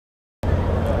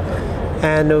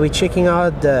And we're checking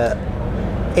out the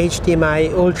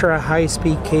HDMI ultra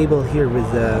high-speed cable here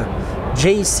with the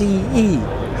JCE.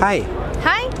 Hi.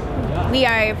 Hi, we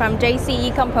are from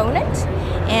JCE Component,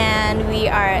 and we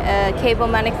are a cable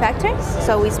manufacturer.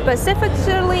 So we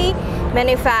specifically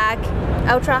manufacture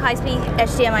ultra high-speed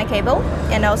HDMI cable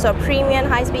and also premium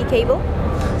high-speed cable.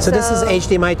 So this is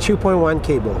HDMI 2.1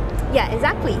 cable. Yeah,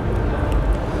 exactly.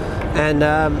 And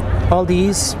all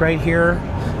these right here,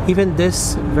 even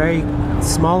this very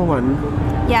small one.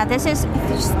 Yeah, this is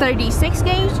 36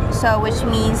 gauge, so which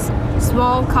means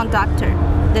small conductor.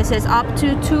 This is up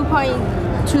to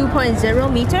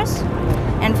 2.0 meters.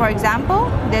 And for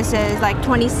example, this is like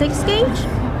 26 gauge,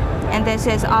 and this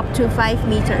is up to 5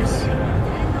 meters.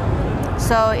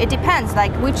 So it depends,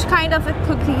 like which kind of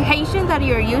application that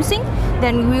you're using,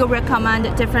 then we'll recommend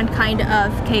different kind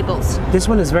of cables. This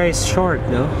one is very short,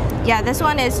 no? Yeah, this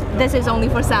is only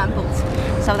for samples.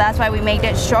 So that's why we made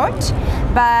it short.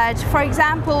 But for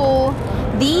example,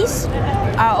 these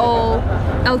are all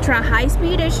ultra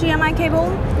high-speed HDMI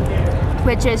cable,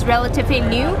 which is relatively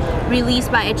new, released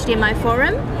by HDMI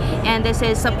Forum, and this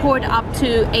is support up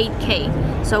to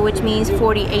 8K, so which means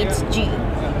 48G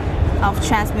of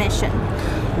transmission.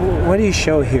 What do you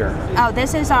show here? Oh,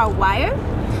 this is our wire.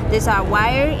 This is our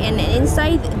wire, and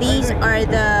inside these are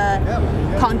the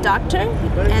conductor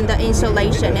and the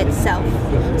insulation itself.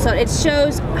 So it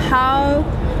shows how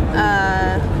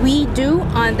we do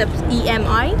on the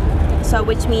EMI, so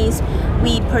which means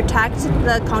we protect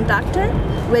the conductor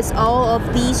with all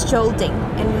of these shielding,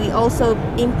 and we also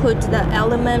input the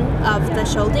element of the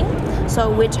shielding,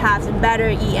 so which has better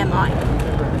EMI.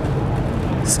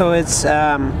 So it's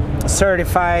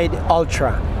certified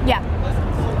ultra. Yeah.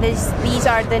 These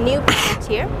are the new products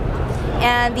here,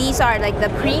 and these are like the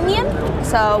premium,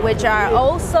 so which are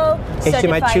also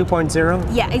certified. HDMI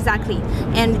 2.0? Yeah, exactly.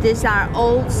 And these are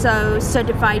also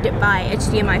certified by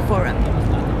HDMI Forum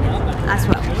as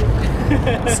well.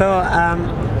 So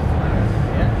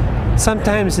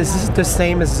sometimes is this the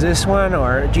same as this one,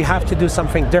 or do you have to do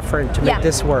something different to make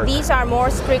this work? These are more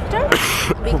stricter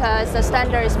because the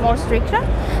standard is more stricter.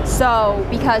 So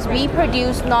because we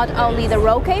produce not only the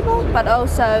roll cable but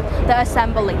also the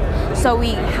assembly, so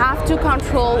we have to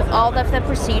control all of the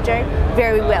procedure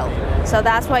very well. So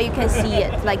that's why you can see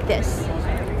it like this.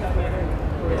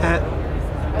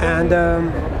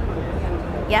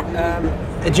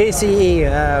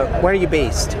 JCE, where are you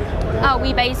based?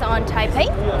 We based on Taipei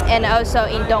and also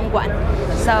in Dongguan.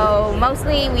 So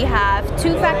mostly we have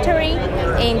 2 factories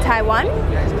in Taiwan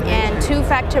and 2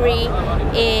 factories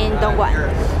in Dongguan.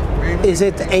 Is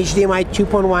it HDMI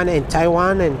 2.1 in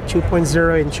Taiwan and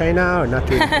 2.0 in China, or not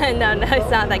really? No, it's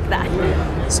not like that.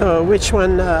 So which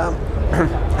one,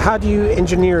 how do you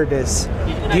engineer this?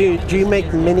 Do you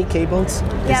make many cables?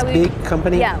 Yeah, big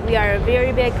company? Yeah, we are a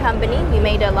very big company. We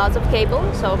made a lot of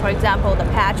cables. So for example, the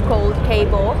patch cord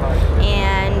cable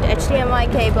and HDMI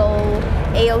cable,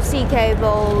 AOC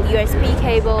cable, USB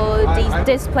cable,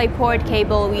 DisplayPort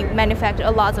cable. We manufacture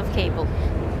a lot of cable.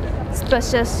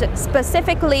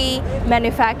 Specifically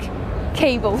manufacture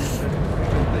cables.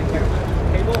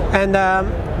 And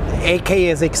 8K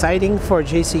is exciting for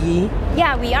JCE?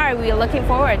 Yeah, we are. We are looking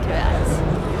forward to that.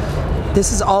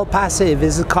 This is all passive.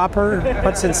 Is it copper?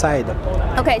 What's inside?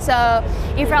 Okay, so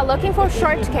if you're looking for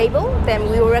short cable, then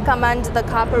we will recommend the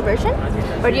copper version.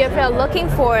 But if you're looking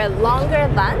for a longer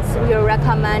length, we will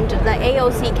recommend the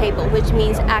AOC cable, which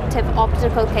means active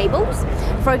optical cables.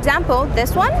 For example,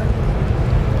 this one,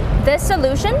 this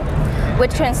solution,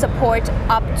 which can support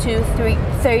up to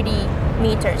 30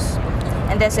 meters.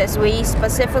 And this is, we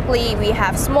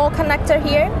have small connector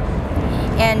here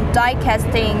and die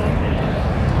casting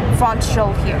front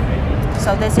show here.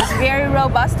 So this is very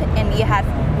robust, and we have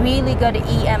really good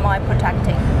EMI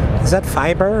protecting. Is that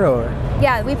fiber, or?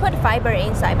 Yeah, we put fiber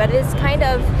inside, but it's kind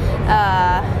of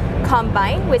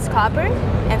combined with copper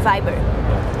and fiber.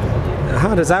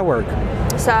 How does that work?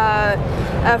 So,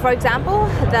 for example,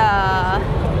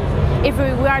 if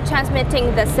we are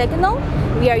transmitting the signal,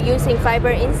 we are using fiber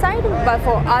inside, but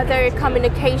for other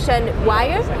communication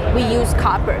wire, we use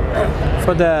copper.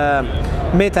 For the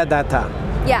metadata?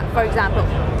 Yeah, for example.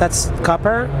 That's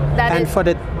copper?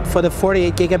 For the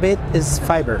 48 gigabit is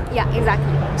fiber? Yeah,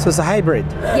 exactly. So it's a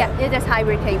hybrid? Yeah, it is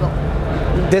hybrid cable.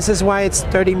 This is why it's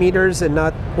 30 meters and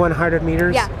not 100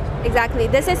 meters? Yeah, exactly.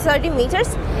 This is 30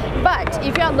 meters, but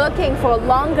if you're looking for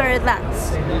longer lengths,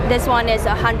 this one is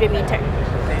 100 meters.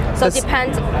 So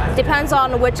depends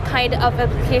on which kind of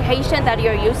application that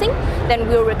you're using, then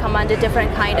we'll recommend a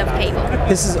different kind of cable.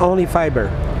 This is only fiber?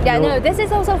 Yeah, no, this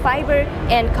is also fiber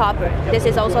and copper. This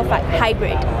is also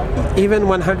hybrid. Even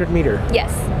 100 meter?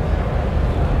 Yes.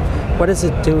 What does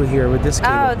it do here with this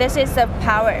cable? Oh, this is the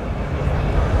power.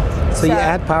 So you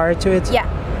add power to it? Yeah.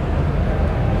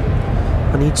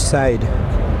 On each side.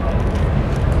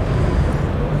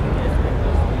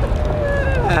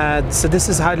 So this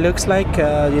is how it looks like,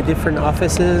 your different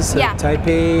offices, Yeah.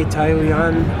 Taipei,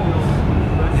 Taiwan.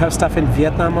 You have stuff in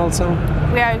Vietnam also?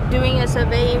 We are doing a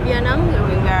survey in Vietnam.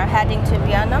 We are heading to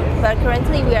Vietnam, but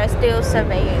currently we are still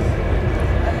surveying.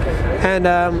 And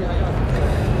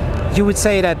you would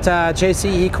say that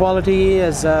JCE quality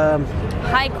is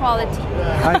High quality.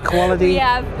 high quality? We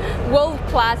have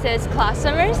world-class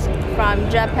customers from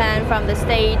Japan, from the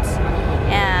States,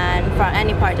 and from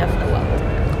any part of the world.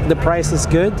 The price is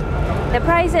good? The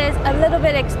price is a little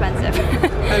bit expensive.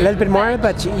 A little bit more,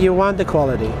 but you want the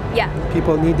quality. Yeah.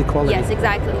 People need the quality. Yes,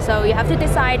 exactly. So you have to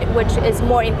decide which is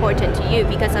more important to you,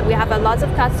 because we have a lot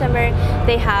of customers,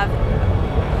 they have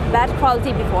bad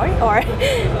quality before or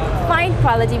fine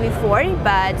quality before,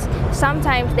 but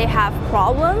sometimes they have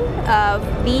problem of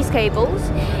these cables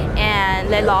and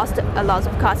they lost a lot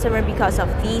of customer because of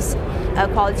these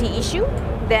quality issue.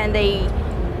 Then they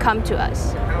come to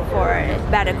us for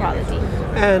better quality.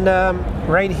 And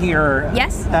right here,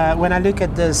 Yes. When I look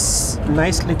at this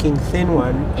nice looking thin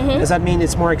one, does that mean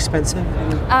it's more expensive?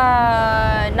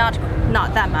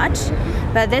 Not that much,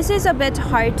 but this is a bit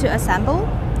hard to assemble.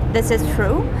 This is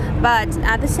true, but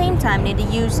at the same time need to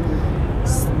use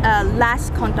less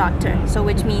conductor, so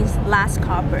which means less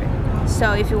copper.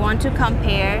 So if you want to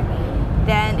compare,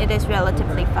 then it is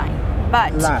relatively fine.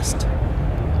 But Last.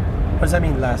 What does that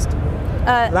mean, last?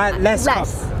 Less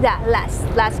copper. Yeah,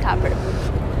 less copper.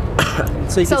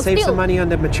 So you can So save still- some money on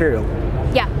the material.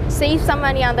 Yeah, save some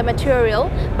money on the material,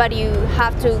 but you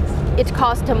have to. It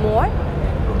costs more.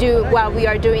 While we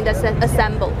are doing the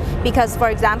assemble, because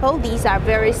for example these are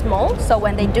very small, so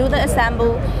when they do the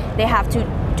assemble they have to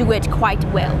do it quite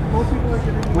well.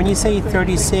 When you say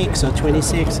 36 or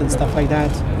 26 and stuff like that,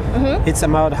 it's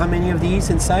about how many of these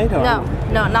inside? Or?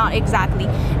 No, not exactly.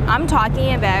 I'm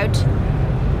talking about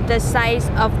the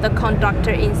size of the conductor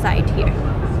inside here,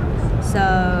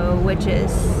 so which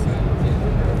is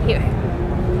here.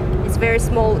 It's very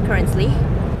small currently,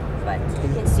 but you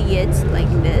can see it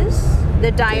like this.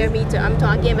 The diameter, I'm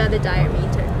talking about the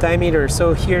diameter. Diameter,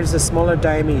 so here's a smaller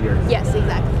diameter. Yes,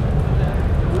 exactly.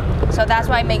 So that's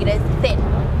why I make it thin.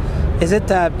 Is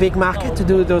it a big market to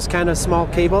do those kind of small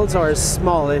cables, or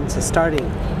small into starting?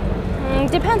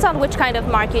 Depends on which kind of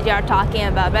market you are talking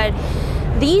about, but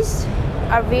these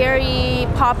are very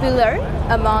popular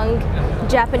among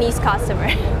Japanese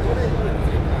customers.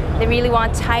 They really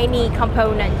want tiny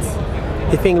components.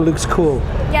 You think it looks cool?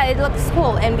 Yeah, it looks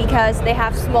cool, and because they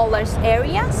have smaller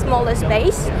area, smaller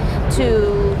space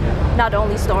to not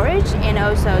only storage and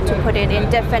also to put it in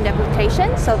different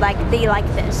applications, so like they like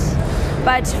this.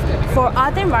 But for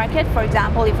other market, for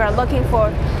example, if you're looking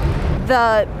for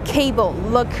the cable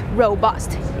look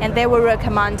robust, and they will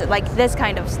recommend like this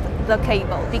kind of the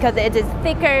cable because it is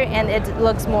thicker and it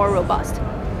looks more robust.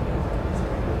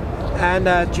 And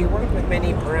do you work with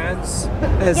many brands?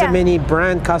 Is Yeah. there many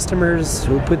brand customers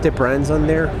who put their brands on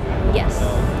there? Yes.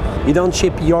 You don't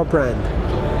ship your brand.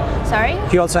 Sorry?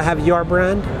 Do you also have your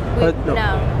brand? Or No.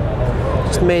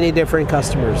 Just many different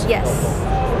customers. Yes.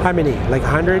 How many? Like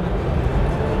 100?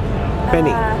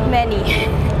 Many. Many.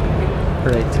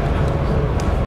 Right.